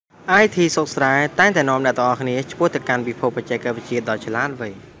IT សុខស្រាយតែងតែនាំអ្នកទាំងអស់គ្នាឆ្ពោះទៅកាន់ពិភពបច្ចេកវិទ្យាដ៏ឆ្លាតវៃ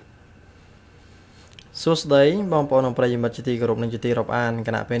សួស្តីបងប្អូននិងប្រិយមិត្តជាទីគោរពនិងជាទីរាប់អានគ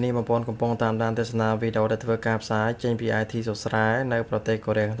ណៈពេលនេះបងប្អូនកំពុងតាមដានទស្សនាវីដេអូដែលធ្វើការផ្សាយចេញពី IT សុខស្រាយនៅប្រទេស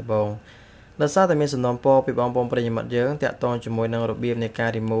កូរ៉េខាងត្បូងដោយសារតែមានសំណូមពរពីបងប្អូនប្រិយមិត្តយើងតាក់ទងជាមួយនឹងរបៀបនៃការ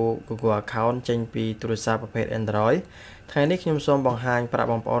remove Google account ចេញពីទូរស័ព្ទប្រភេទ Android ថ្ងៃនេះខ្ញុំសូមបង្ហាញប្រាប់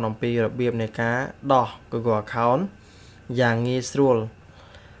បងប្អូនអំពីរបៀបនៃការដោះ Google account យ៉ាងងាយស្រួល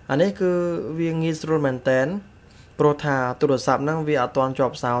អានេះគឺវាងាយស្រួលមែនតើព្រោះថាទូរស័ព្ទហ្នឹងវាអត់ទាន់ជា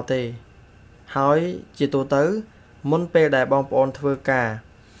ប់សោទេហើយជាទូទៅមុនពេលដែលបងប្អូនធ្វើការ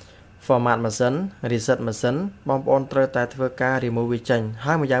format ម៉ាស៊ីន reset ម៉ាស៊ីនបងប្អូនត្រូវតែធ្វើការ remove វាចេញ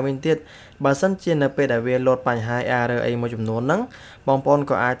ហើយមួយយ៉ាងវិញទៀតបើសិនជានៅពេលដែលវា load បញ្ហា error អីមួយចំនួនហ្នឹងបងប្អូន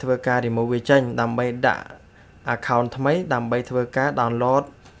ក៏អាចធ្វើការ remove វាចេញដើម្បីដាក់ account ថ្មីដើម្បីធ្វើការ download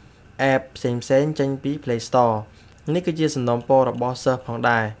app ផ្សេងៗចេញពី Play Store នេះគឺជាសំណូមពររបស់សិស្សផង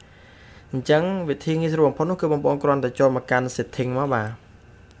ដែរអញ្ចឹងវិធីងាយស្រួលបំផុតនោះគឺបងប្អូនគ្រាន់តែចូលមកកាន់ setting មកបាទ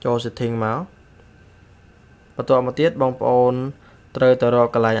ចូល setting មកបន្ទាប់មកទៀតបងប្អូនត្រូវទៅរក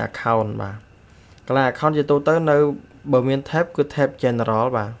កន្លែង account បាទកន្លែង account ជាទូទៅនៅបើមាន tab គឺ tab general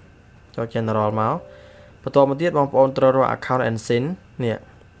បាទចូល general មកបន្ទាប់មកទៀតបងប្អូនត្រូវរក account and SIM នេះ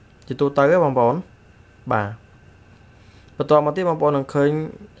ជាទូទៅបងប្អូនបាទបន្ទាប់មកទៀតបងប្អូននឹងឃើញ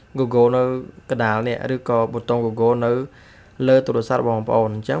Google នៅកណ្ដាលនេះឬក៏ប៊ូតុង Google នៅលើទូរស័ព្ទបងប្អូន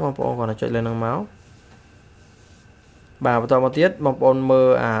អញ្ចឹងបងប្អូនគាត់ចុចលើនឹងមកបាទបន្តមកទៀតបងប្អូនមើល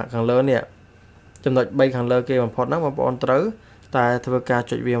អាខាងលើនេះចំណុច3ខាងលើគេបំផុតហ្នឹងបងប្អូនត្រូវតែធ្វើការ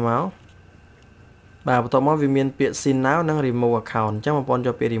ចុចវាមកបាទបន្ទាប់មកវាមានពាក្យ Sign Now និង Remove Account អញ្ចឹងបងប្អូនយ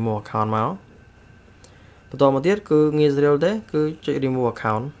កពាក្យ Remove Account មកបន្តមកទៀតគឺងាយស្រួលទេគឺចុច Remove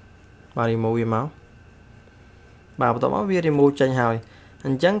Account បាទ Remove វាមកបាទបន្ទាប់មកវា Remove ចេញហើយអ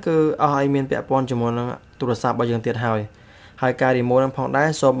ញ្ចឹងគឺអស់ឲ្យមានពាក់ព័ន្ធជាមួយនឹងទូរស័ព្ទរបស់យើងទៀតហើយការ remove នឹងផងដែរ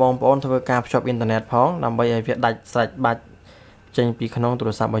សូមបងប្អូនធ្វើការភ្ជាប់អ៊ីនធឺណិតផងដើម្បីឲ្យវាដាច់ស្រេចបាច់ចេញពីក្នុងទូ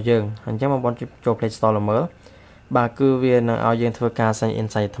រស័ព្ទរបស់យើងអញ្ចឹងបងប្អូនចូល Play Store មើលបាទគឺវានឹងឲ្យយើងធ្វើការ sign in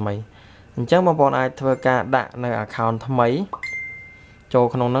ថ្មីអញ្ចឹងបងប្អូនអាចធ្វើការដាក់នៅ account ថ្មីចូល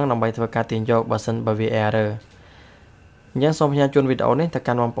ក្នុងនឹងដើម្បីធ្វើការទាញយកបើសិនបើវា error អញ្ចឹងសូមផ្ញើជូនវីដេអូនេះទៅ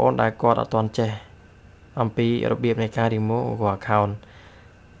កាន់បងប្អូនដែលគាត់អត់ទាន់ចេះអំពីរបៀបនៃការ remove Google account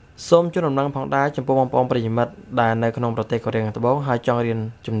សូមជូនដំណឹងផងដែរចំពោះបងប្អូនប្រិយមិត្តដែលនៅក្នុងប្រទេសកូរ៉េខាងត្បូងហើយចង់រៀន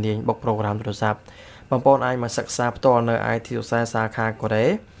ជំនាញបុកប្រូក្រាមទូរស័ព្ទបងប្អូនអាចមកសិក្សាផ្ទាល់នៅ IT ឧស្សាហ៍សាខាកូរ៉េ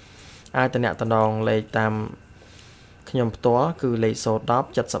អាចតំណងលេខតាមខ្ញុំផ្ទាល់គឺលេខ010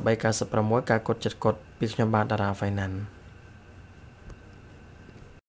 7396 ការកត់ចិត្តកត់ពីខ្ញុំបាទ Dara Finance